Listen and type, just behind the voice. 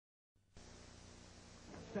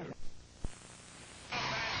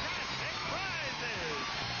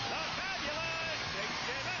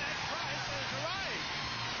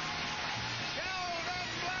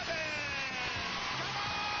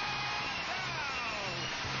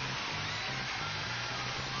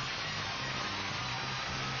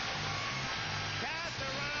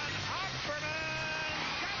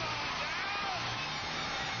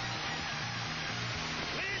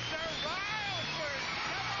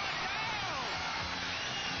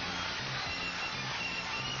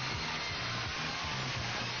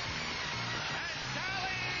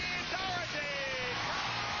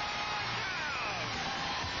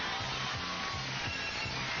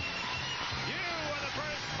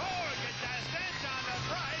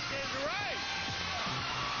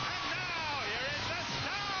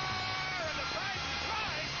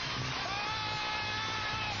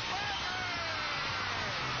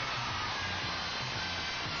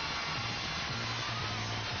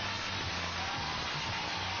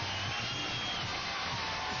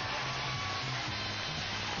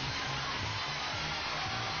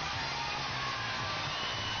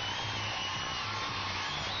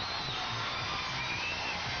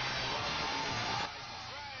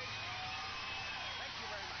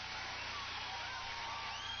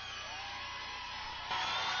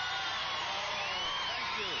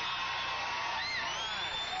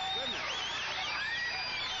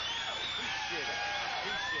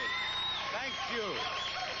you.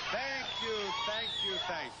 Thank you, thank you,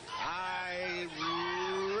 thank you. I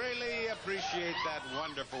really appreciate that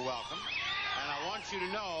wonderful welcome. And I want you to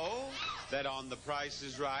know that on The Price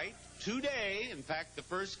is Right, today, in fact, the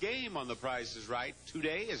first game on The Price is Right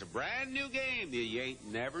today is a brand new game that you ain't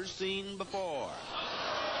never seen before.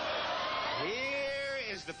 Here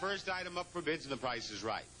is the first item up for bids, and The Price is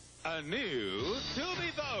Right. A new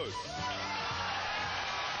Doobie boat.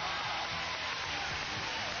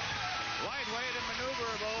 Lightweight and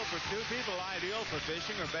maneuverable for two people, ideal for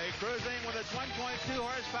fishing or bay cruising with its 1.2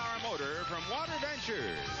 horsepower motor from Water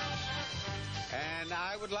Ventures. And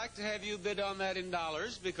I would like to have you bid on that in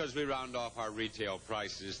dollars because we round off our retail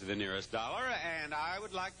prices to the nearest dollar. And I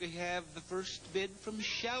would like to have the first bid from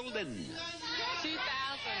Sheldon. $2,000.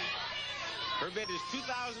 Her bid is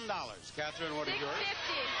 $2,000. Catherine, what is yours?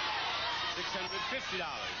 $650.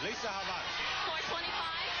 Lisa, how about it? $425.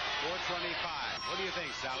 $425. What do you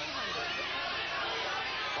think, Sally?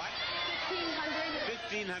 What?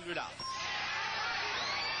 $1,500. $1,500. The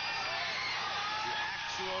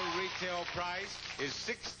actual retail price is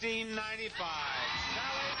 $1,695. Sally,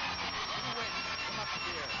 you win. Come up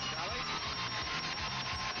here, Sally.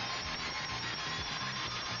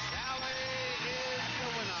 Sally is the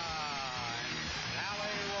winner. And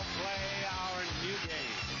Sally will play our new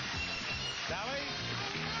game. Sally,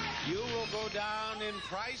 you will go down in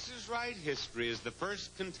Price is Right history as the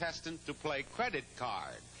first contestant to play Credit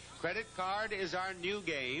Card. Credit Card is our new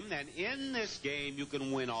game, and in this game you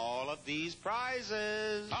can win all of these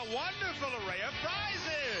prizes. A wonderful array of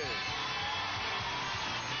prizes.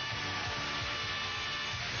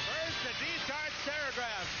 First, the D-Tart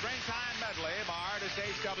Serigraph Springtime Medley by Artist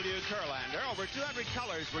H.W. Kurlander. Over 200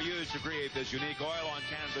 colors were used to create this unique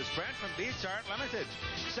oil-on-canvas print from D-Tart Limited.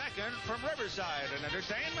 Second, from Riverside, an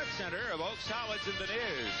entertainment center of oak solids and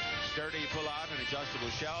veneers. Sturdy pull-out and adjustable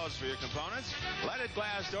shelves for your components. Leaded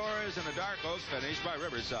glass doors and a dark oak finish by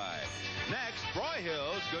Riverside. Next,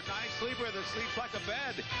 Broyhill's Good Night Sleeper that sleeps like a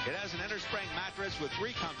bed. It has an innerspring mattress with 3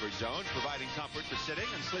 comfort zones, providing comfort for sitting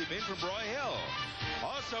and sleeping from Broyhill.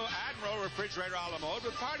 Also, Admiral Refrigerator a la mode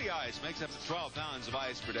with party ice. Makes up to 12 pounds of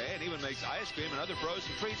ice per day and even makes ice cream and other frozen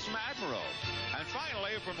treats from Admiral. And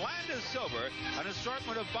finally, from Landis Silver, an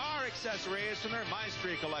assortment of bar accessories from their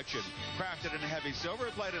Maestri collection. Crafted in heavy silver,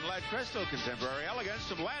 played in lead crystal, contemporary elegance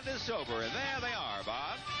from Landis Silver. And there they are,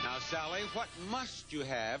 Bob. Now, Sally, what must you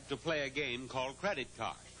have to play a game called Credit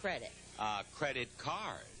Card? Credit. Credit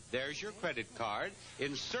card. There's your credit card.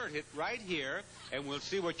 Insert it right here, and we'll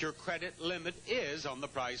see what your credit limit is on The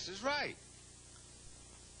Price is Right.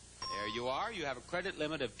 There you are. You have a credit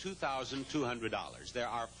limit of $2,200. There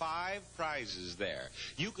are 5 prizes there.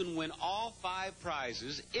 You can win all 5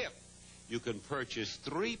 prizes if you can purchase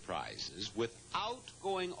 3 prizes without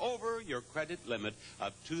going over your credit limit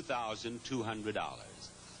of $2,200.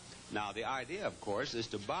 Now, the idea, of course, is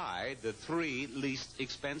to buy the 3 least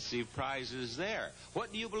expensive prizes there.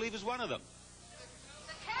 What do you believe is one of them?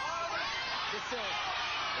 The silk.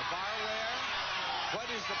 The barware. What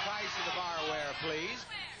is the price of the barware, please?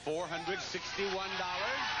 $461.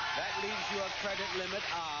 That leaves you a credit limit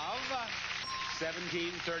of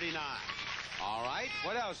 $1,739. All right.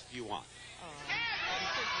 What else do you want?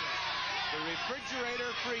 The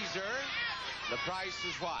refrigerator freezer. The price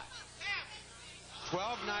is what?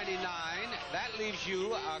 $12.99. That leaves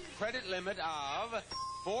you a credit limit of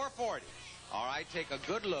 $440. All right, take a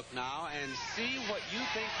good look now and see what you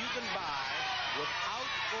think you can buy without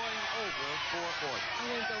going over $440. I'm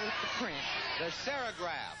going to go with the print. The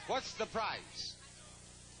Serigraph, what's the price?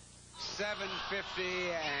 $750,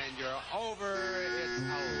 and you're over. It's a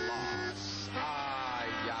loss. Ay,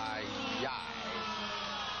 ay, ay.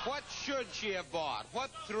 What should she have bought? What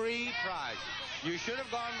 3 prizes? You should have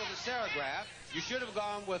gone with the Serigraph. You should have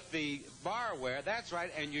gone with the barware. That's right.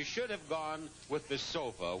 And you should have gone with the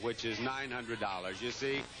sofa, which is $900. You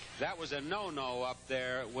see, that was a no-no up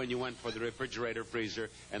there when you went for the refrigerator freezer.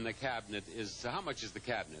 And the cabinet is... How much is the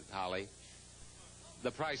cabinet, Holly?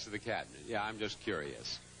 The price of the cabinet. Yeah, I'm just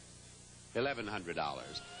curious.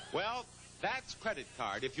 $1,100. Well, that's Credit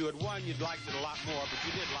Card. If you had won, you'd liked it a lot more, but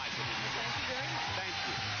you did like it. Thank you very much. Thank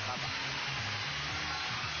you. Bye-bye.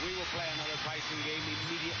 We will play another pricing game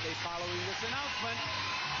immediately following this announcement.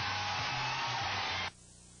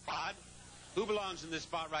 Bob, who belongs in this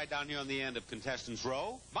spot right down here on the end of contestants'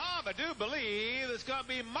 row? Bob, I do believe it's going to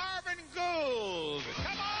be Marvin Gould.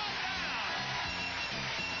 Come on down.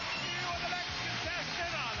 You are the next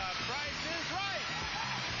contestant on The Price is Right.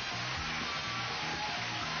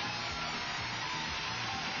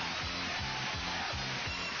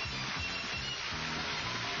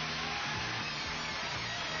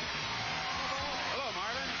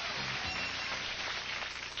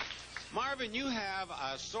 Marvin, you have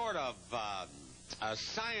a sort of a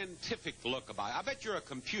scientific look about it. I bet you're a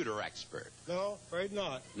computer expert. No, afraid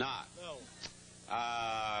not. Not. No.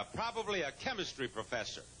 Probably a chemistry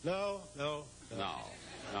professor. No. No.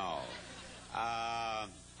 A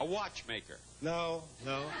watchmaker. No.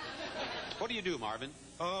 What do you do, Marvin?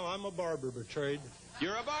 Oh, I'm a barber by trade.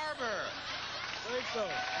 You're a barber. Afraid so. I'll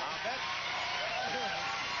bet.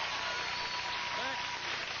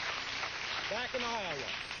 Back in Iowa.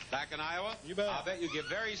 Back in Iowa? You bet. I'll bet you give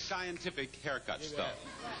very scientific haircuts, You though.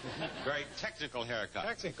 bet. Very technical haircuts.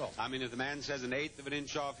 Technical. I mean, if the man says 1/8 of an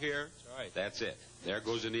inch off here, That's right. that's it. There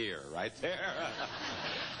goes an ear right there.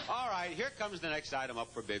 All right, here comes the next item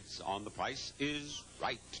up for bids on The Price is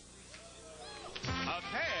Right. A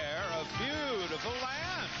pair of beautiful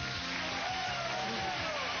lamps.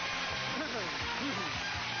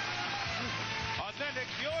 Authentic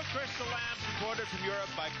pure crystal lamps imported from Europe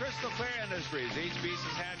by Crystal Clear Industries. Each piece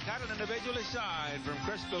is hand-cut and individually signed from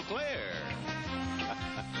Crystal Clear.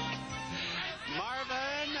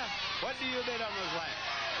 Marvin, what do you bid on those lamps?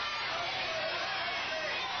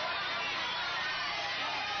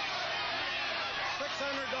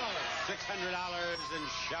 $600. And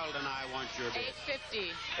Sheldon, I want your bid.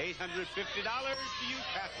 $850. $850 to you,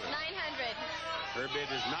 Catherine. $900. Her bid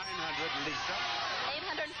is $900. Lisa?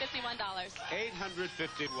 $851.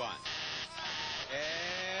 $851.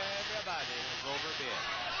 Everybody is overbid.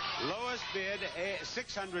 Lowest bid,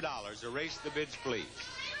 $600. Erase the bids, please.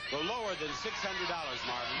 Go lower than $600,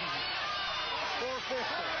 Marvin.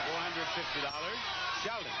 $450.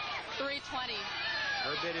 Sheldon. $320.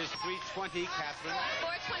 Her bid is $320, Catherine.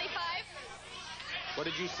 $425. What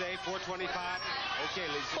did you say, $425? Okay,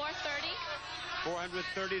 Lisa. $430.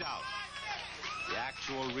 $430. The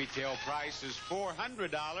actual retail price is $400,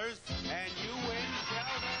 and you win,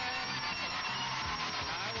 Sheldon.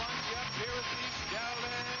 I want you up here with me,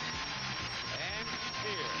 Sheldon. And he's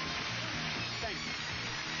here. Thank you.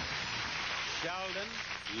 Sheldon,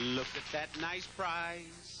 look at that nice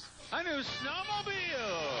prize. A new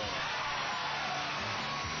snowmobile.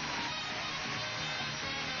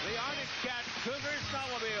 The Arctic Cat Cougar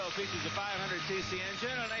Snowmobile features a 500cc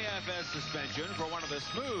engine and AFS suspension for one of the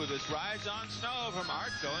smoothest rides on snow from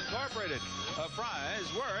Artco Incorporated. A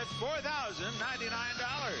prize worth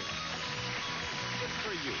 $4,099. Good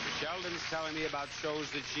for you. Sheldon's telling me about shows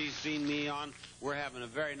that she's seen me on. We're having a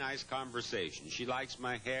very nice conversation. She likes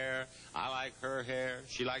my hair. I like her hair.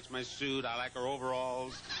 She likes my suit. I like her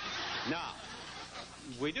overalls. Now,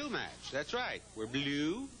 we do match. That's right. We're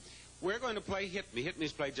blue. We're going to play Hit Me. Hit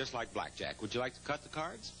Me's played just like blackjack. Would you like to cut the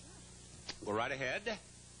cards? Go right ahead.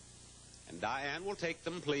 And Diane will take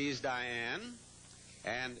them, please, Diane.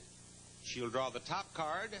 And she'll draw the top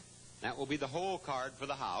card. That will be the whole card for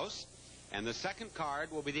the house. And the second card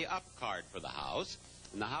will be the up card for the house.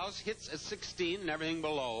 And the house hits at 16 and everything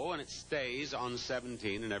below, and it stays on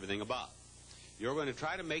 17 and everything above. You're going to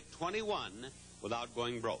try to make 21 without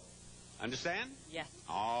going broke. Understand? Yes.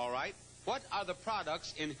 All right. What are the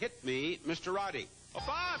products in Hit Me, Mr. Roddy? Well,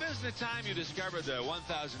 Bob, isn't it time you discovered the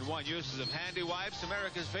 1001 uses of Handy Wipes,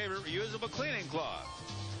 America's favorite reusable cleaning cloth?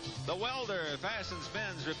 The Welder fastens,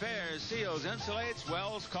 bends, repairs, seals, insulates,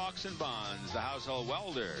 welds, caulks, and bonds. The household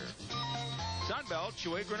welder. Sunbelt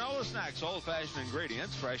chewy granola snacks, old-fashioned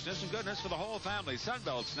ingredients, freshness and goodness for the whole family.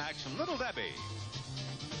 Sunbelt snacks from Little Debbie.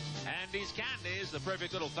 Handy's Candies, the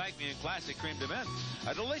perfect little thank me and classic cream de mint.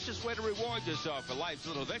 A delicious way to reward yourself for life's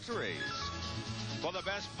little victories. For the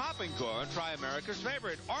best popping corn, try America's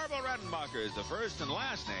favorite, Orville Redenbacher's, the first and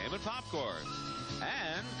last name in popcorn.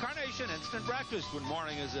 And Carnation Instant Breakfast. When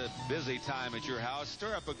morning is a busy time at your house,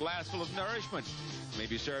 stir up a glass full of nourishment. It may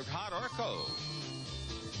be served hot or cold.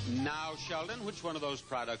 Now, Sheldon, which one of those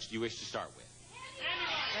products do you wish to start with?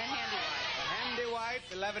 And Handy Wipe.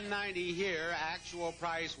 Handy Wipe, $11.90 here. Actual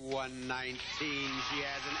price, $119. She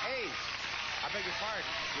has an ace. I beg your pardon.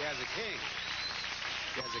 She has a king.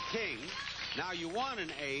 She has a king. Now you won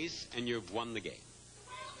an ace, and you've won the game.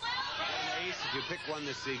 An ace, if you pick one,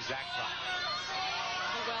 this is the exact price.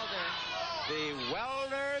 The Welder. The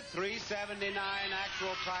Welder, $379.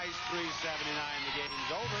 Actual price, $379. The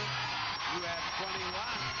game's over. You have 21.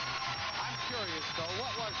 I'm curious, though,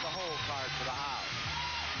 what was the whole card for the house?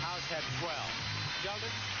 House had 12.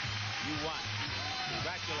 Sheldon, you won.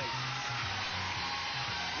 Congratulations.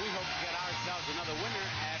 We hope to get ourselves another winner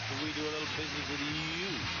after we do a little business with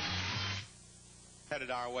you. Headed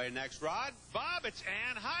our way next, Rod. Bob, it's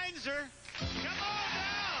Ann Heinzer. Come on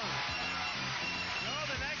down. You're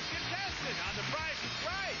the next contestant on The Price is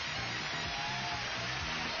Right.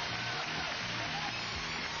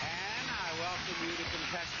 And I welcome you to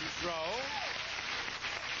Contestants Row.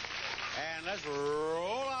 And let's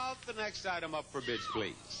roll out the next item up for bids,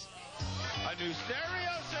 please. A new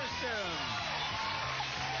stereo system.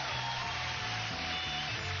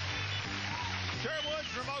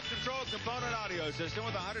 Sherwood's remote control component audio system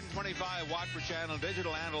with a 125 watt per channel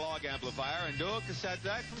digital analog amplifier and dual cassette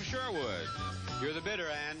deck from Sherwood. You're the bidder,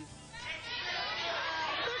 Ann.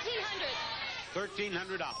 $1,300.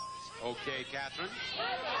 $1,300. Okay, Catherine.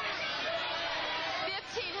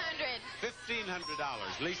 $1,500.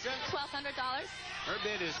 $1,500. Lisa? $1,200. Her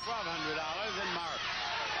bid is $1,200. And Mark?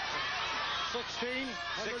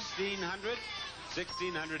 1,600.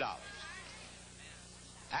 $1,600.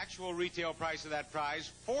 Actual retail price of that prize,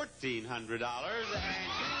 $1,400. And you win, Ann.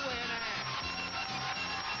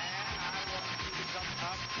 And I want you to come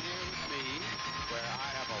up here with me, where I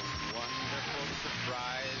have a wonderful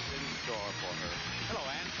surprise in store for her. Hello,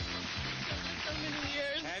 Ann. So many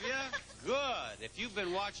years. Have you? Good. If you've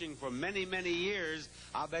been watching for many, many years,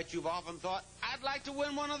 I'll bet you've often thought, I'd like to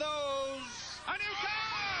win one of those. A new car!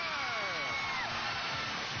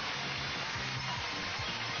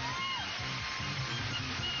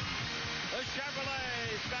 The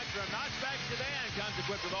Chevrolet Spectrum notchback sedan comes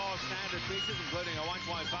equipped with all standard features, including a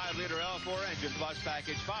 1.5-liter L4 engine plus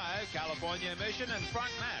package 5, California emission, and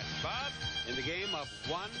front match. Bob? In the game of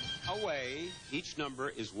one away, each number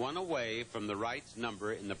is one away from the right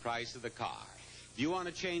number in the price of the car. Do you want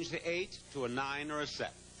to change the 8 to a 9 or a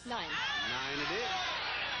 7? 9. 9 it is.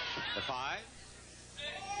 The 5?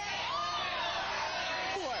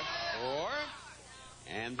 4. 4.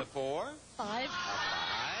 And the 4? 5. A 5.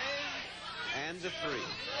 And the 3?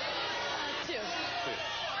 2. 2.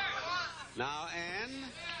 Now,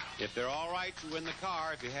 Ann, if they're all right, you win the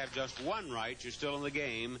car. If you have just one right, you're still in the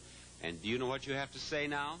game. And do you know what you have to say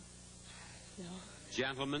now? No.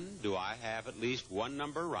 Gentlemen, do I have at least one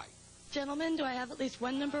number right? Gentlemen, do I have at least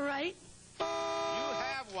one number right? You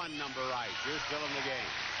have one number right. You're still in the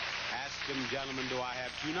game. Ask them, gentlemen, do I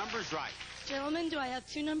have 2 numbers right? Gentlemen, do I have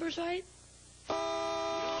 2 numbers right? You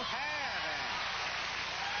have,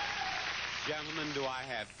 Ann. Gentlemen, do I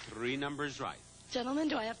have 3 numbers right? Gentlemen,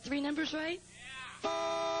 do I have 3 numbers right?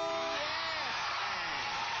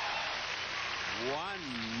 One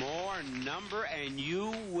more number and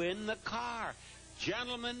you win the car.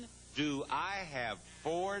 Gentlemen, do I have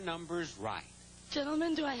 4 numbers right?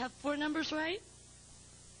 Gentlemen, do I have 4 numbers right?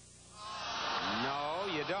 No,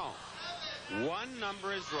 you don't. One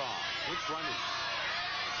number is wrong. Which one is it?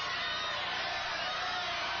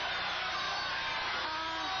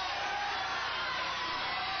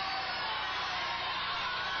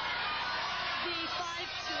 The 5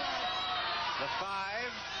 to The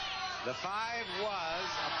 5. The 5 was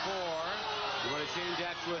a 4. You want to change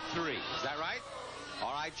that to a 3. Is that right?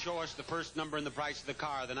 All right, show us the first number in the price of the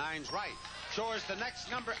car. The 9's right. Show us the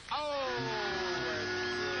next number. Oh,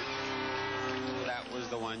 that was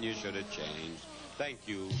the one you should have changed. Thank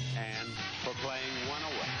you, Ann, for playing one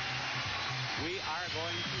away. We are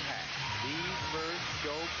going to have the first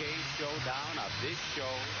showcase showdown of this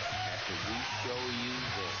show after we show you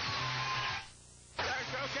this. Our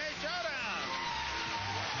showcase showdown.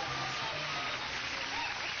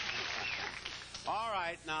 All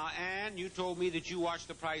right, now, Ann, you told me that you watch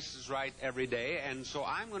The Price is Right every day, and so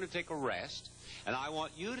I'm going to take a rest, and I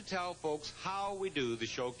want you to tell folks how we do the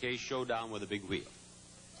showcase showdown with a big wheel.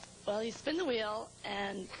 Well, you spin the wheel,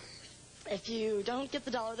 and if you don't get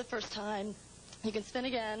the dollar the first time, you can spin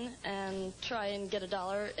again and try and get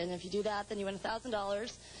 $1. And if you do that, then you win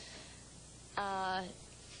 $1,000.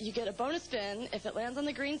 You get a bonus spin. If it lands on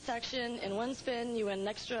the green section in one spin, you win an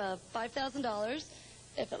extra $5,000.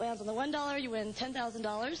 If it lands on the $1, you win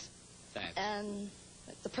 $10,000. And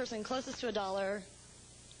the person closest to $1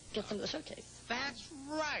 gets into the showcase. That's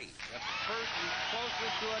right. The person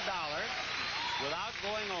closest to $1 without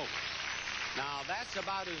going over. Now, that's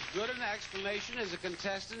about as good an explanation as a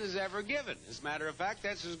contestant has ever given. As a matter of fact,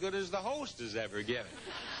 that's as good as the host has ever given.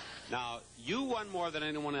 Now, you won more than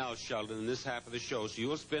anyone else, Sheldon, in this half of the show, so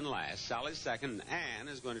you'll spin last. Sally's second, and Ann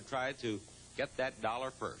is going to try to get that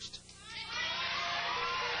 $1 first.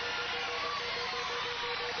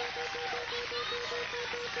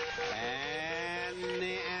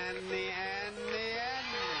 Annie.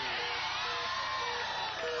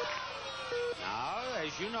 Now,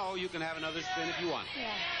 as you know, you can have another spin if you want.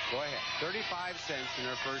 Yeah. Go ahead. 35 cents in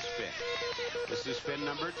her first spin. This is spin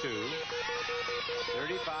number 2.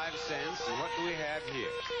 35 cents. And what do we have here?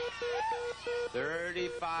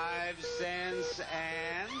 35 cents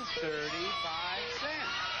and 35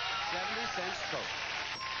 cents. 70 cents total.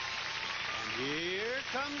 And here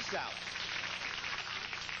comes Sally.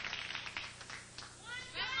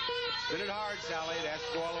 Spin it hard, Sally. It has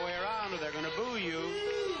to go all the way around or they're going to boo you.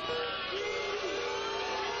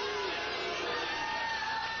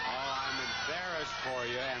 for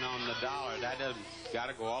you, and on the dollar, that doesn't got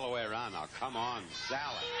to go all the way around. Now, come on,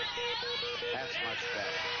 Sally. That's much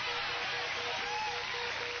better.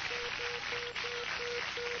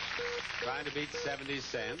 Trying to beat 70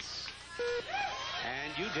 cents.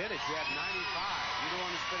 And you did it. You had 95. You don't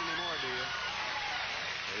want to spin any more, do you?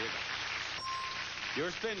 There you go.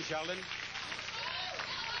 Your spin, Sheldon.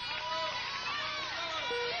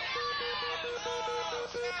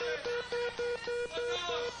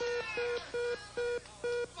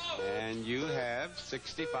 And you have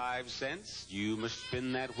 65 cents. You must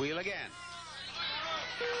spin that wheel again.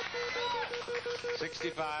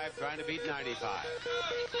 65, trying to beat 95.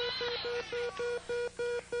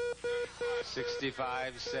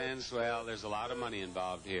 65 cents. Well, there's a lot of money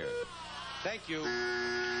involved here. Thank you.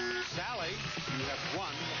 Sally, you have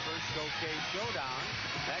won the first Showcase Showdown.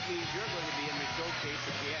 That means you're going to be in the showcase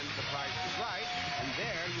at the end of The Price is Right, and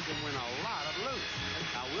there you can win a lot of loot.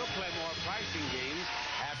 Now, we'll play more pricing games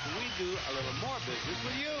after we do a little more business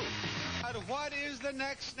with you. But what is the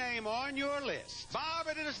next name on your list? Bob,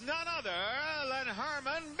 it is none other than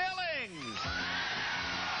Herman Billings.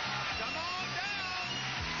 Come on down.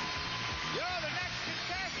 You're the next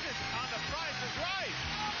contestant on The Price is Right.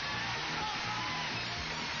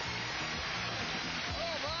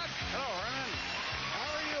 Hello, Bob. Hello, Herman. How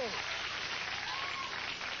are you?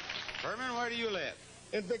 Herman, where do you live?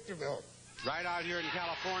 In Victorville. Right out here in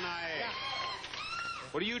California. Yeah.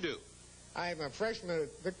 What do you do? I'm a freshman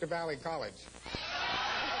at Victor Valley College.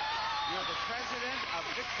 You're the president of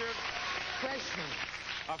Victor... Freshman.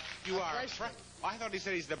 You are freshman. I thought he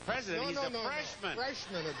said he's the president. He's a freshman. No.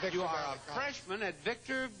 Freshman at Victor You Valley are a College. freshman at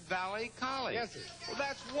Victor Valley College. Yes, sir. Well,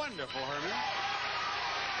 that's wonderful, Herman.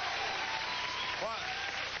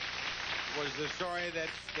 What was the story that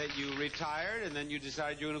you retired and then you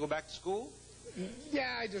decided you were going to go back to school?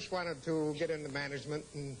 Yeah, I just wanted to get into management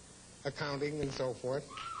and accounting and so forth.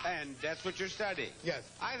 And that's what you're studying? Yes.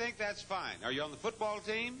 I think that's fine. Are you on the football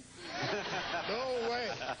team? No way.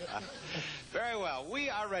 Very well. We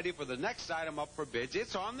are ready for the next item up for bids.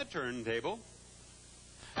 It's on the turntable.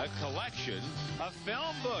 A collection of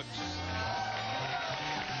film books.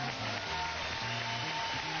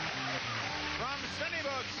 From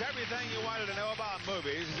Cinebooks, everything you wanted to know about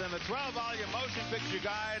movies is in the 12-volume motion picture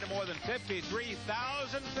guide to more than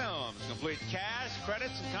 53,000 films. Complete cast,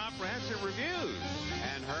 credits, and comprehensive reviews.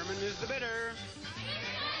 And Herman is the bidder.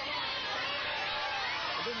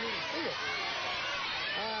 I didn't even see it.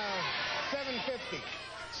 $750.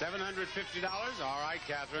 $750. All right,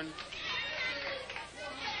 Catherine.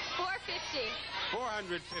 $450.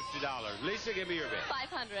 $450. Lisa, give me your bid.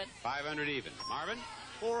 $500. 500 even. Marvin?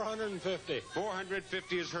 450.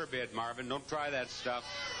 450 is her bid, Marvin. Don't try that stuff.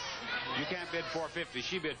 You can't bid 450.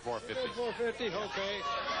 She bid 450. 450, okay.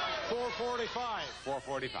 445.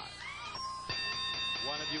 445.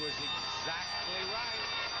 One of you is exactly right.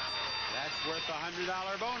 That's worth a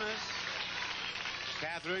 $100 bonus.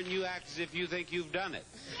 Catherine, you act as if you think you've done it.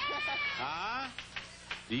 Huh?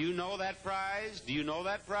 Do you know that prize? Do you know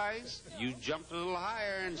that prize? You jumped a little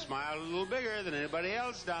higher and smiled a little bigger than anybody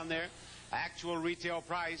else down there. Actual retail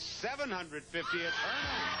price, $750 at Herman.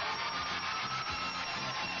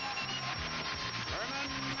 Herman,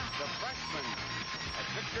 the freshman at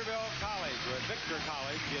Victorville College, or at Victor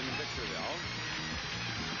College in Victorville,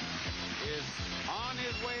 is on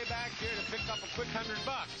his way back here to pick up a quick $100.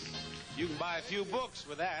 You can buy a few books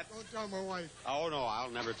with that. Don't tell my wife. Oh, no, I'll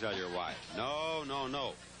never tell your wife. No, no,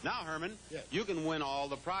 no. Now, Herman, yes, you can win all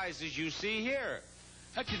the prizes you see here.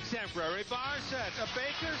 A contemporary bar set, a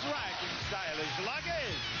baker's rack, and stylish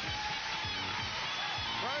luggage.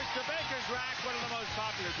 First, the baker's rack, one of the most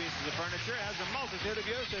popular pieces of furniture, has a multitude of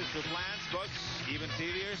uses for plants, books, even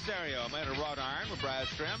TV or stereo, made of wrought iron with brass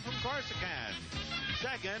trim from Corsican.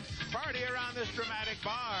 Second, party around this dramatic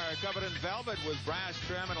bar, covered in velvet with brass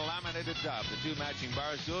trim and a laminated top. The two matching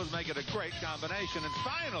bar stools make it a great combination. And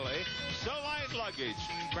finally, So-Lite luggage,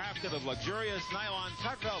 crafted of luxurious nylon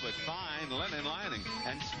tuck velvet, fine linen lining,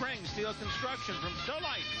 and spring steel construction from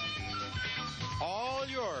So-Lite. All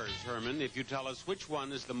yours, Herman, if you tell us which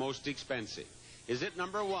one is the most expensive. Is it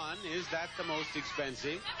number one? Is that the most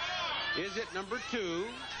expensive? Is it number two?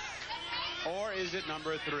 Or is it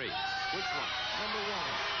number three? Which one? Number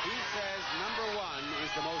one. He says number one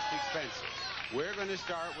is the most expensive. We're going to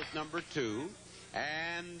start with number two.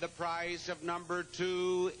 And the price of number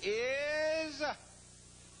two is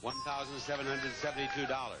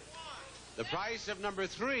 $1,772. The price of number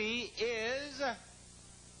three is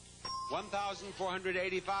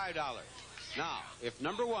 $1,485. Now, if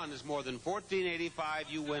number one is more than $1,485,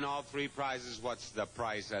 you win all three prizes. What's the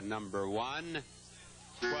price of number one?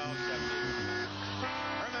 $1,270.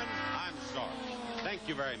 Herman, I'm sorry. Thank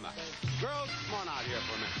you very much. Girls, come on out here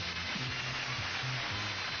for a minute.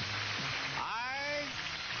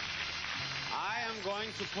 I am going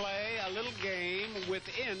to play a little game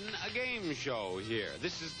within a game show here.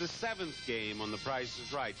 This is the 7th game on The Price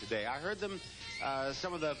is Right today. I heard them,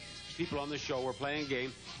 some of the people on the show were playing a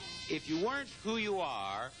game. If you weren't who you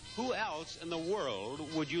are, who else in the world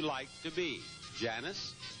would you like to be?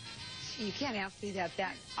 Janice? You can't ask me that.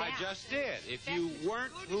 I just did. If you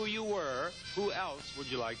weren't who you were, who else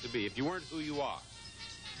would you like to be? If you weren't who you are.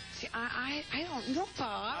 See, I don't know,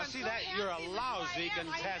 Bob. Now, see that? You're a lousy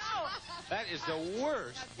contestant. That is the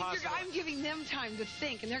worst possible. I'm giving them time to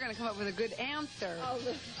think, and they're going to come up with a good answer. I don't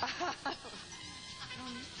know.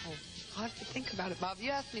 I'll have to think about it, Bob.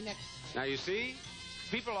 You ask me next. Now, you see,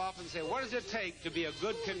 people often say, what does it take to be a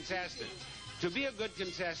good contestant? To be a good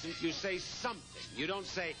contestant, you say something. You don't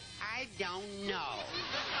say, I don't know.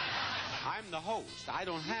 I'm the host. I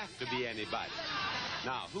don't have to be anybody.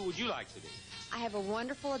 Now, who would you like to be? I have a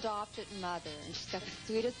wonderful adopted mother, and she's got the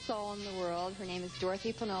sweetest soul in the world. Her name is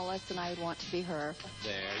Dorothy Panolis, and I would want to be her.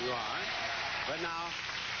 There you are. But now,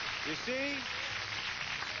 you see,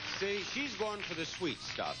 she's going for the sweet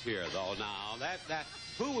stuff here, though. Now,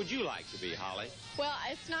 who would you like to be, Holly? Well,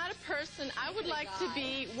 it's not a person. I would like to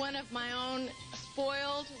be one of my own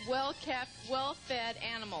spoiled, well-kept, well-fed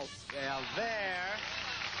animals. Well,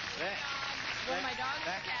 One of my dogs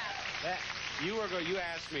or cats. You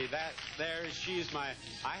asked me that. She's my.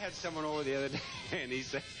 I had someone over the other day, and he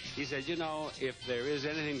said, you know, if there is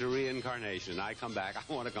anything to reincarnation, I come back.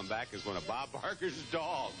 I want to come back as one of Bob Barker's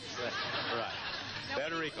dogs. Right. Now,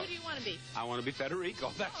 Federico. Who do you want to be? I want to be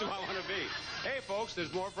Federico. That's who I want to be. Hey, folks,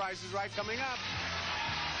 there's more Prices Right coming up.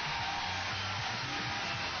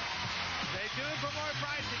 Stay tuned for more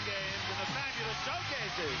pricing games and the fabulous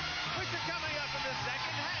showcases, which are coming up in the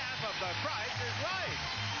second half of The Price is Right.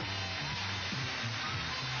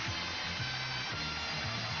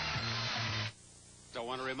 I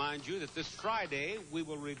want to remind you that this Friday we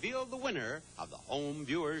will reveal the winner of the Home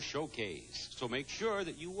Viewers Showcase. So make sure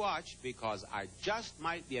that you watch, because I just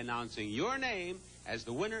might be announcing your name as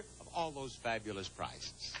the winner of all those fabulous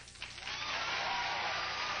prizes.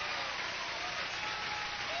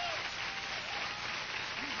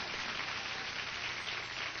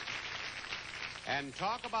 And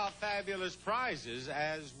talk about fabulous prizes,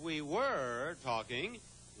 as we were talking.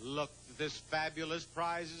 Look at this fabulous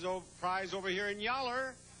prize over here in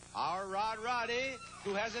Yaller. Our Rod Roddy,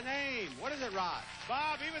 who has a name. What is it, Rod?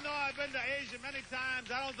 Bob, even though I've been to Asia many times,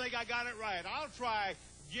 I don't think I got it right. I'll try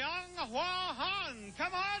Young Hua Han.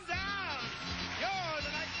 Come on down. You're the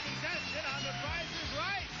next contestant on The Price is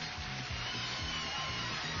Right.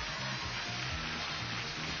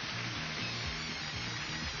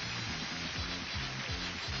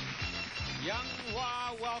 Young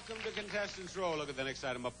Hua, welcome to Contestants Row. Look at the next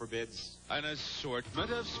item up for bids. An assortment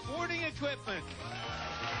of sporting equipment.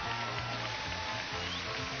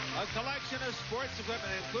 A collection of sports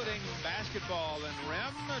equipment, including basketball and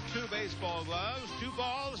rim, 2 baseball gloves, 2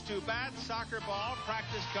 balls, 2 bats, soccer ball,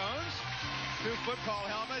 practice cones, 2 football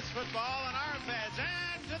helmets, football, and arm pads.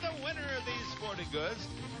 And to the winner of these sporting goods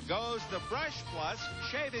goes the Brush Plus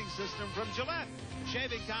shaving system from Gillette.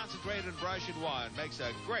 Shaving concentrate and brush in one makes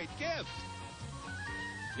a great gift.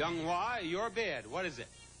 Young Hua, your bid. What is it?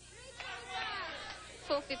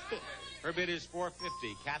 $450. Her bid is $450.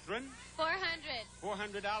 Catherine? $400.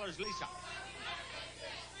 $400. Lisa?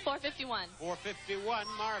 $451. $451.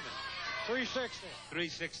 Marvin? $360.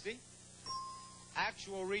 $360.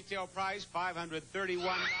 Actual retail price, $531. Lisa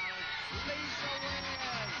wins. Lisa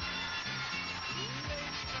wins.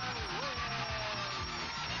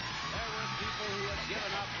 There were people who had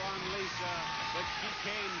given up on Lisa, but she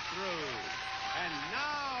came through. And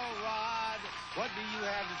now, Rod, what do you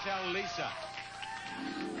have to tell Lisa?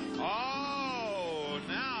 Oh,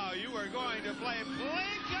 now you are going to play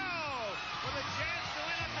Blinko with a chance to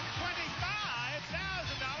win up to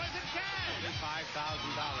 $25,000 in cash.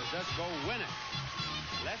 $25,000. Let's go win it.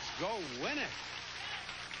 Let's go win it.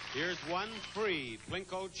 Here's one free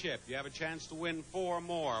Plinko chip. You have a chance to win 4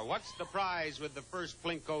 more. What's the prize with the first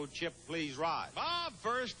Plinko chip, please, Rod? Bob,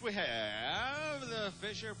 first we have the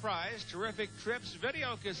Fisher-Price Terrific Trips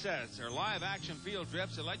video cassettes. They're live-action field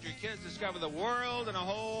trips that let your kids discover the world in a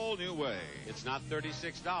whole new way. It's not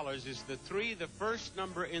 $36. Is the 3 the first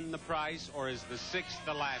number in the price, or is the 6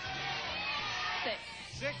 the last number?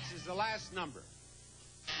 6. 6 is the last number.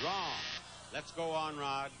 Wrong. Let's go on,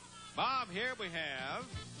 Rod. Bob, here we have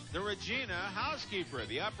the Regina Housekeeper,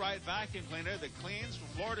 the upright vacuum cleaner that cleans from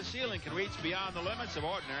floor to ceiling, can reach beyond the limits of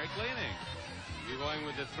ordinary cleaning. You going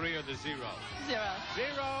with the 3 or the 0? 0.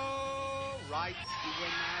 0. Right. You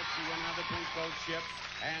win that. You win another pink gold chip.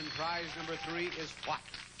 And prize number 3 is what?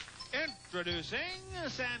 Introducing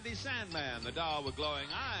Sandy Sandman, the doll with glowing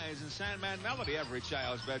eyes and Sandman Melody, every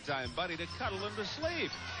child's bedtime buddy to cuddle him to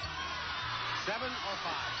sleep. 7 or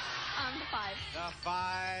 5? The 5. The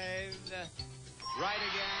 5. Right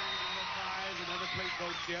again. Another prize, another plate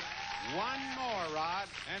gold chip. One more, Rod.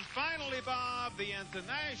 And finally, Bob, the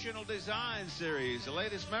International Design Series, the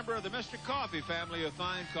latest member of the Mr. Coffee family of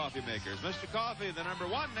fine coffee makers. Mr. Coffee, the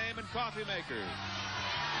 #1 name in coffee makers. 9,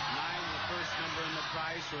 the first number in the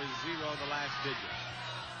price, or 0, the last digit?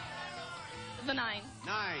 The 9.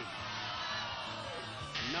 9.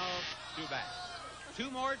 No, too bad. 2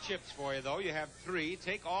 more chips for you, though. You have 3.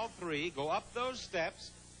 Take all 3. Go up those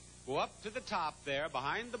steps. Go up to the top there,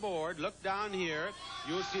 behind the board. Look down here.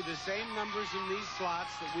 You'll see the same numbers in these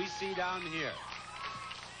slots that we see down here.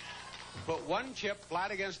 Put 1 chip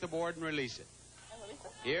flat against the board and release it.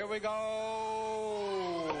 Here we go.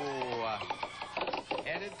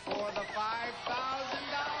 Headed for the $5,000.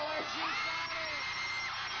 She got it.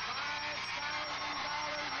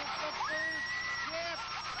 $5,000 with the first chip.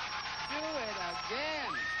 Do it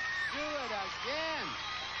again. Do it again.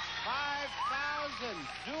 5,000.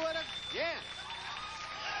 Do it again.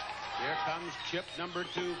 Here comes chip number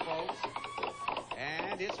 2, folks.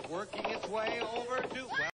 And it's working its way over to,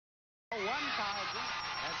 well, 1,000.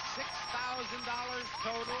 That's $6,000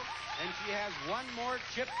 total. And she has 1 more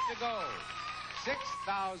chip to go.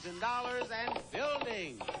 $6,000 and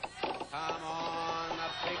building. Come on, a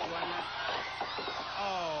big one.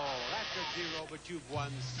 Oh, that's a 0, but you've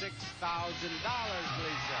won $6,000,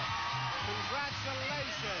 Lisa.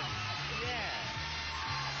 Congratulations. Yeah.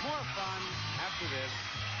 More fun after this.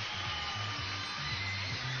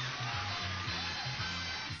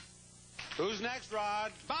 Who's next,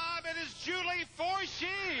 Rod? Bob, it is Julie Forshee.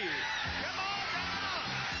 Come on down.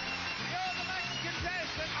 You're the next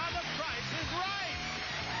contestant on The Price is Right.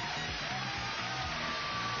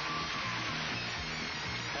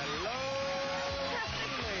 Hello,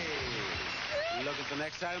 Julie. Look at the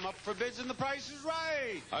next item up for bids, and The Price is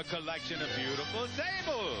Right. A collection of beautiful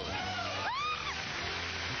tables.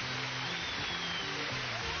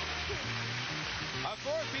 A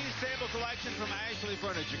 4-piece table collection from Ashley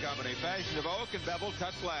Furniture Company. Fashioned of oak and beveled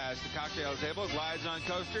cut glass. The cocktail table glides on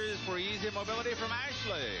coasters for easy mobility from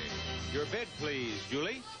Ashley. Your bid, please,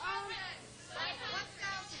 Julie.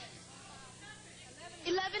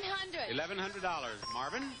 $1,100. $1,100.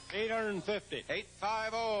 Marvin? $850.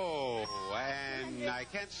 850. And I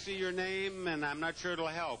can't see your name, and I'm not sure it'll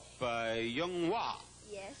help. Young Hua.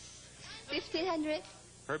 Yes. 1,500.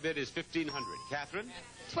 Her bid is $1,500. Catherine?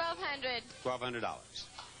 $1,200. $1,200.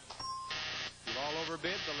 You've all over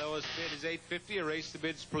bid. The lowest bid is $850. Erase the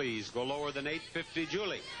bids, please. Go lower than $850.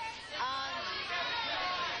 Julie?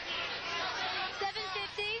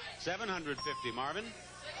 $750. $750. Marvin?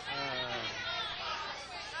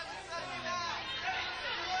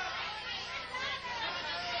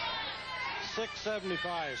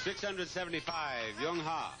 $675. $675. Young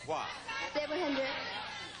Hua. 700.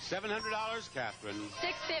 $700. Catherine?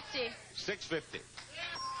 $650. $650.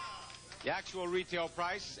 The actual retail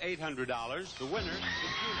price is $800. The winner is Julie.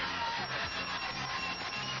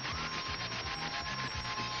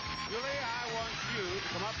 Julie, I want you to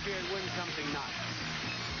come up here and win something nice.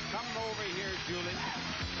 Come over here, Julie.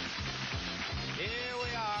 Here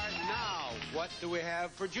we are. Now, what do we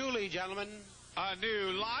have for Julie, gentlemen? A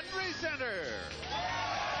new laundry center.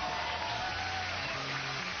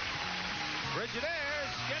 Frigidaire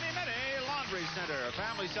Skinny Mini Laundry Center. A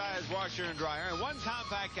family-sized washer and dryer and 1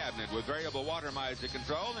 compact cabinet with variable water miser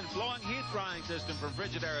control and flowing heat drying system from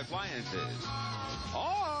Frigidaire Appliances.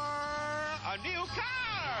 Or a new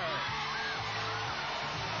car.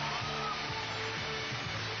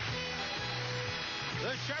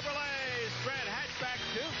 The Chevrolet Sprint Hatchback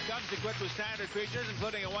Coupe comes equipped with standard features,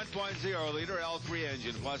 including a 1.0-liter L3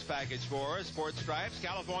 engine, plus Package 4, sport stripes,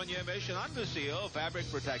 California emission under seal, fabric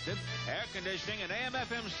protected, air conditioning, and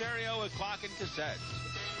AM/FM stereo with clock and cassettes.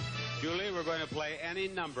 Julie, we're going to play any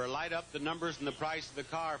number. Light up the numbers and the price of the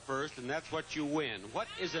car first, and that's what you win. What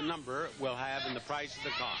is a number we'll have in the price of the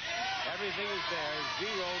car? Everything is there,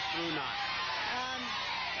 0 through 9.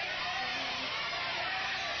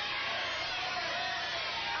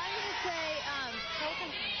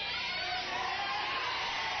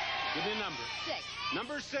 Give me a number. 6.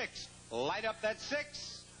 Number 6. Light up that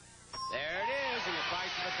 6. There it is in the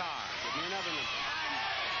price of the car. Give me another number.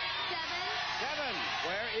 7.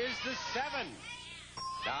 Where is the 7?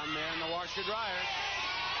 Down there in the washer dryer.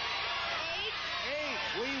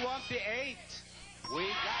 8. We want the 8. We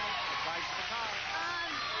got it. The price of the car.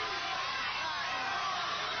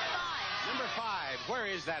 5. Number 5. Where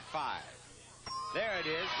is that 5? There it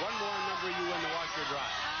is. One more number, you win the washer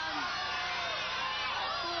dryer.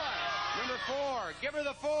 4. Number 4. Give her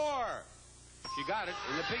the 4. She got it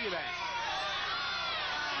in the piggy bank.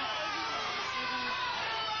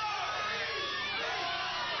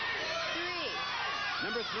 3.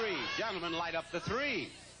 Number 3. Gentlemen, light up the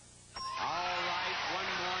 3. All right, one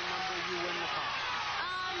more number, you win the car.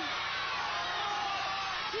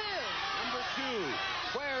 2. Number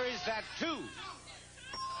 2. Where is that 2?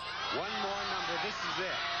 One more number. This is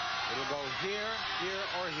it. It'll go here, here,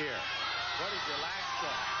 or here. What is your last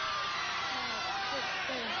choice?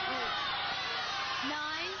 9.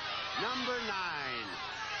 Number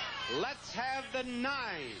 9. Let's have the 9.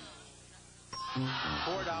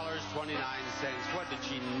 $4.29. What did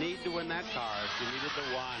she need to win that car? She needed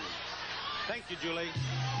the 1. Thank you, Julie.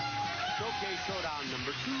 Showcase Showdown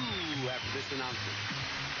number 2 after this announcement.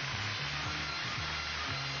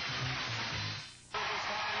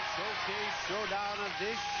 Showcase Showdown of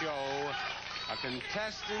this show. A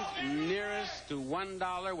contestant nearest to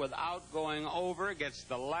 $1 without going over gets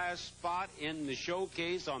the last spot in the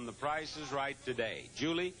showcase on The Price is Right today.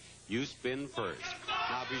 Julie, you spin first.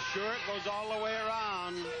 Now be sure it goes all the way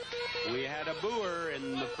around. We had a booer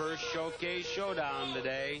in the first Showcase Showdown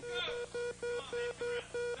today.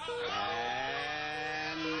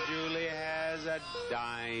 And Julie has a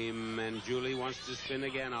dime. And Julie wants to spin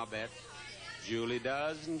again, I'll bet. Julie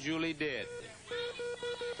does, and Julie did.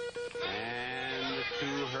 And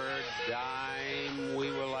to her dime,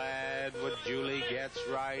 we will add what Julie gets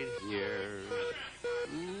right here.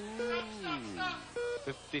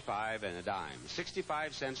 55 and a dime.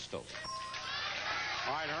 65 cents total.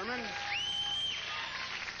 All right, Herman.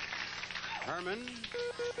 Herman,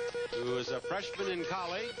 who is a freshman in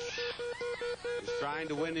college, is trying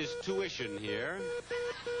to win his tuition here.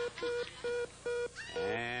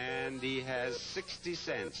 And he has 60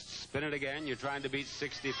 cents. Spin it again. You're trying to beat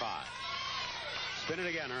 65. Spin it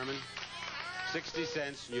again, Herman. 60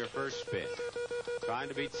 cents in your first spin. Trying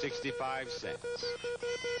to beat 65 cents.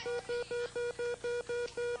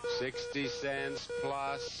 60 cents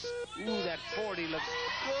plus. Ooh, that 40 looks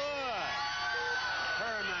good.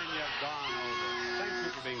 Herman, you've gone over. Thank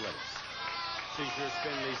you for being with us. She's your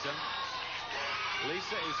spin, Lisa.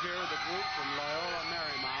 Lisa is here with a group from Loyola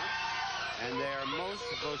Marymount, and they are most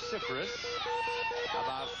vociferous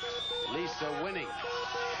about Lisa winning.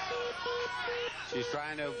 She's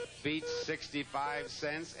trying to beat 65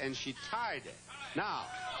 cents, and she tied it. Now,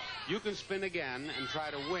 you can spin again and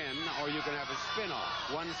try to win, or you can have a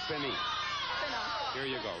spin-off. One spin each. Spin-off. Here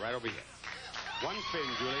you go, right over here. One spin,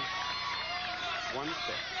 Julie. One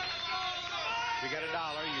spin. If you get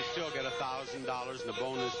 $1, you still get $1,000 and a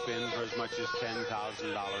bonus spin for as much as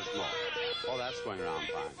 $10,000 more. Oh, that's going around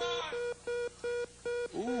fine.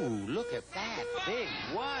 Ooh, look at that big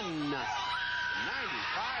one. 95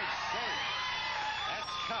 cents.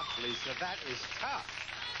 That's tough, Lisa. That is tough.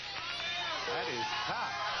 That is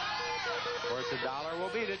tough. Of course, $1 will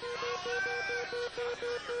beat it.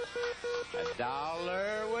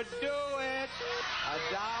 $1 would do it.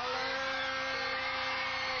 $1.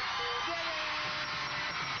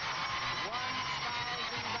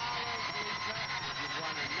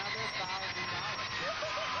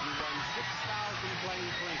 Plain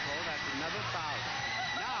Twinkle, that's another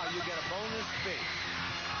 $1,000. Now you get a bonus spin.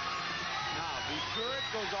 Now be sure it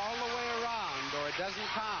goes all the way around or it doesn't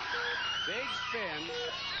count. Big spin.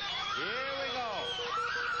 Here we go.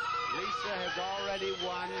 Lisa has already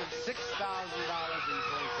won $6,000 in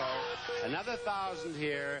Twinkle. Another 1,000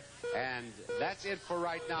 here, and that's it for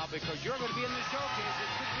right now because you're going to be in the showcase.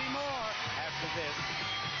 It could be more after this.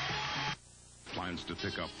 Plans to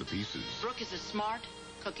pick up the pieces. Brooke is a smart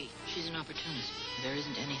cookie. She's an opportunist. There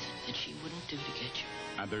isn't anything that she wouldn't do to get you.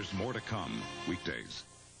 And there's more to come weekdays.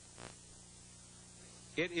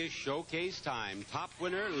 It is showcase time. Top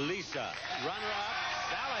winner, Lisa. Runner-up,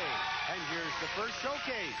 Sally. And here's the first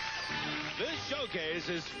showcase. This showcase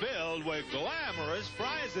is filled with glamorous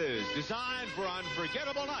prizes designed for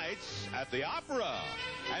unforgettable nights at the opera.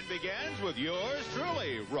 And begins with yours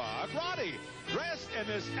truly, Rod Roddy, dressed in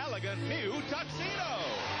this elegant new tuxedo.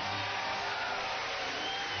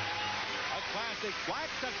 Classic black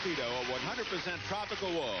tuxedo of 100% tropical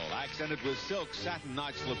wool, accented with silk satin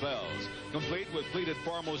notched lapels, complete with pleated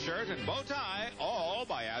formal shirt and bow tie, all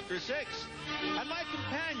by after 6. And my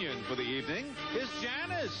companion for the evening is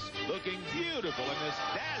Janice, looking beautiful in this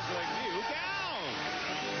dazzling new gown. home.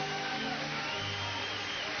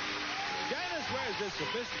 Janice wears this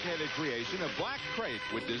sophisticated creation of black crepe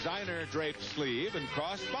with designer draped sleeve and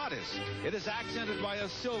crossed bodice. It is accented by a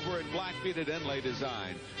silver and black beaded inlay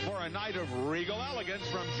design for a night of regal elegance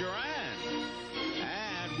from Joanne.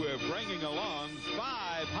 And we're bringing along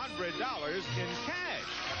 $500 in cash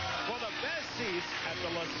for the best seats at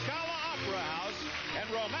the La Scala Opera House in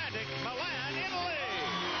romantic Milan, Italy.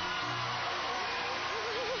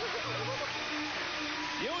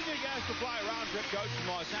 Union Gas Supply round-trip coach from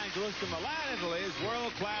Los Angeles to Milan, Italy's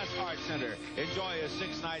world-class art center. Enjoy a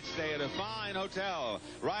 6-night stay at a fine hotel.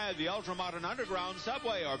 Ride the ultra-modern underground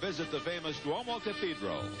subway or visit the famous Duomo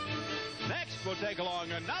Cathedral. Next, we'll take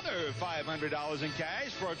along another $500 in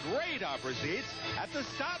cash for great opera seats at the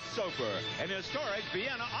Staatsoper in historic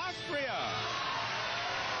Vienna, Austria.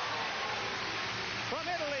 From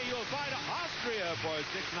Italy, you'll fly to Austria for a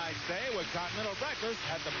 6-night stay with continental breakfast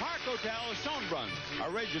at the Park Hotel Schönbrunn,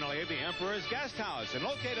 originally the Emperor's Guest House and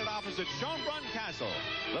located opposite Schönbrunn Castle.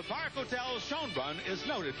 The Park Hotel Schönbrunn is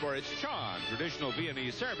noted for its charm, traditional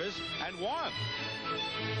Viennese service, and warmth.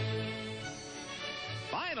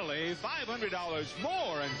 Finally, $500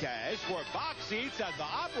 more in cash for box seats at the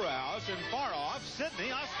Opera House in far-off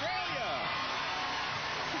Sydney, Australia.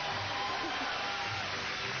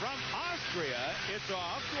 From Austria, it's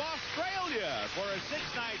off to Australia for a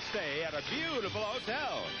 6-night stay at a beautiful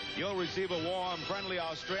hotel. You'll receive a warm, friendly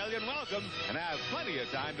Australian welcome and have plenty of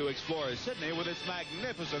time to explore Sydney with its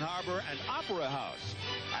magnificent harbor and opera house.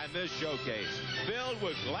 And this showcase, filled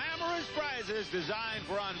with glamorous prizes designed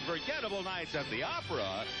for unforgettable nights at the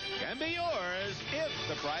opera, can be yours if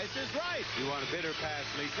the price is right. You want to bid or pass,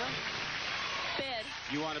 Lisa? Bid.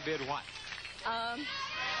 You want to bid what?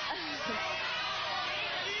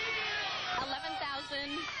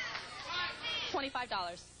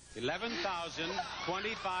 $11,025.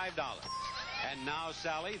 $11,025. And now,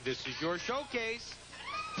 Sally, this is your showcase.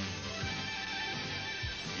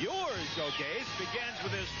 Your showcase begins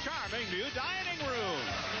with this charming new dining room.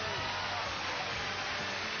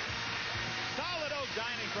 Solid oak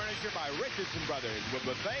dining furniture by Richardson Brothers with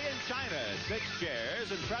buffet and china, 6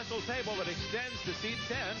 chairs, and trestle table that extends to seat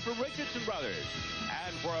 10 for Richardson Brothers.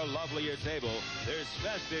 And for a lovelier table, there's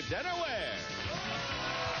festive dinnerware.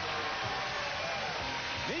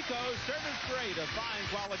 Nico's Servants Parade of fine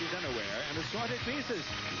quality dinnerware and assorted pieces.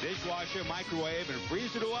 Dishwasher, microwave, and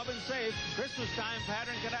freezer-to oven safe. Christmas time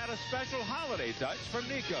pattern can add a special holiday touch from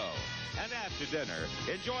Nico. And after dinner,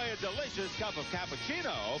 enjoy a delicious cup of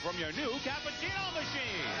cappuccino from your new cappuccino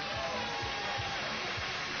machine.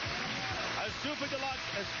 A super deluxe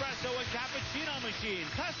espresso and cappuccino machine,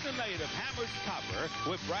 custom made of hammered copper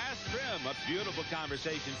with brass trim, a beautiful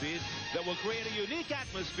conversation piece that will create a unique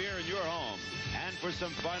atmosphere in your home. And for some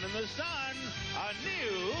fun in the sun, a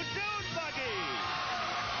new dune buggy.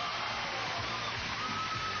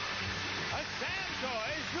 A Sam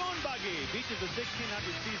Toys dune buggy features a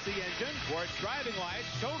 1600cc engine, quartz driving lights,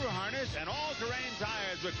 shoulder harness, and all-terrain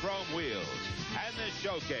tires with chrome wheels. And this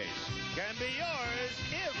showcase can be yours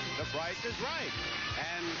if the price is right.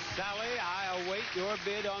 And, Sally, I await your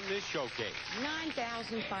bid on this showcase.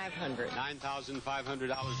 $9,500. $9,500 is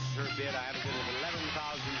her bid. I have a bid of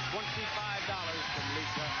 $11,025 from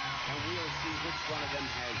Lisa. And we'll see which one of them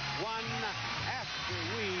has won after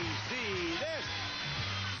we see this.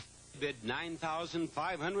 Bid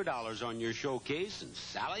 $9,500 on your showcase. And,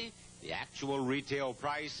 Sally, the actual retail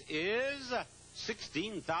price is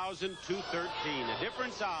 $16,213, a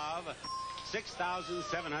difference of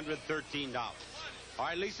 $6,713. All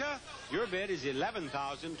right, Lisa, your bid is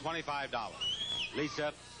 $11,025.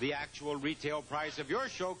 Lisa, the actual retail price of your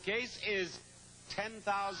showcase is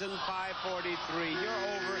 $10,543. You're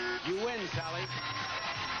over. You win, Sally.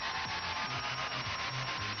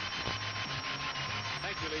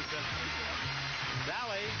 Thank you, Lisa.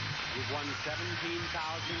 Sally, you've won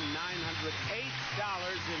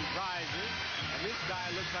 $17,908 in prizes. And this guy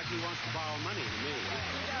looks like he wants to borrow money to me.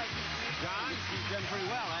 John, she's done pretty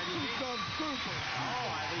well, hasn't she? She's done super. Oh,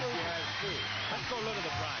 I think she has too. Let's go look at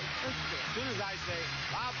the price. As soon as I say,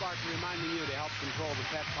 Bob Barker reminding you to help control the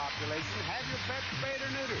pet population, have your pet spayed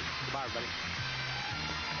or neutered. Goodbye, everybody.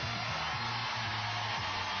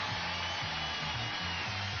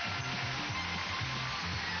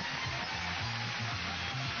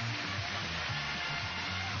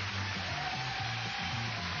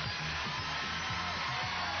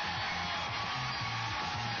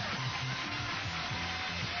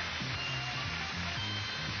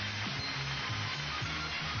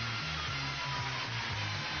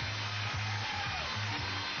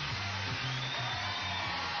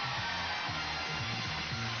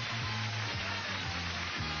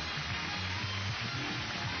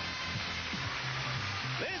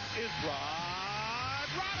 Rod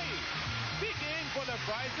Roddy. Speaking for The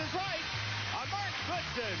Price is Right, a Mark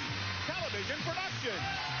Goodson television production.